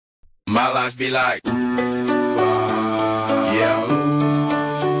My life be like, ooh, yeah,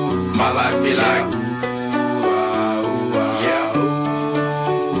 ooh. My life be like, ooh, yeah, ooh.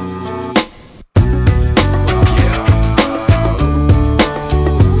 Yeah, ooh.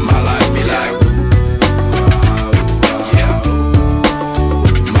 My life be like, yeah, ooh.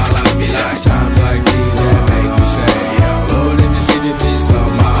 My life be like times like these that make me say, yeah, Lord, if you see me, please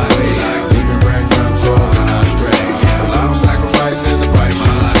come my way. Like leaving breadcrumbs rolling astray. Yeah, well, I'm sacrificing the price.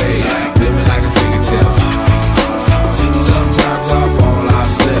 My life be like living like a fingertip. Sometimes I fall, I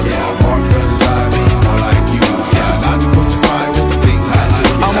slip. Yeah, more friends I mean, more like you. Yeah, not to put your fire with the things I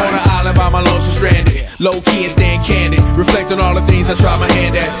do. I'm on an island by my lonesome stranded, low key and staying candid, reflect on all the things I try my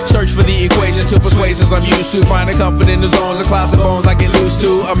hand at. Search for the equation to persuasions I'm used to. Finding comfort in the zones of clouds and bones I get loose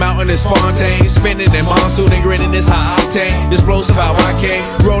to. A mountain is Fontaine, spinning in monsoon and grinning this high octane. Explosive how I came,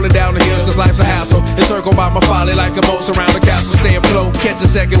 rolling down the hills cause life's a hassle. Encircled by my folly like a moat around the castle. Stay afloat, catch a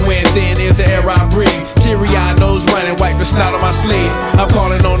second wind, thin is the air I breathe. Teary-eyed nose running, wipe the snot on my sleeve. I'm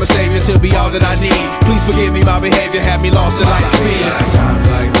calling on the Savior to be all that I need. Please forgive me, my behavior had me lost at light speed.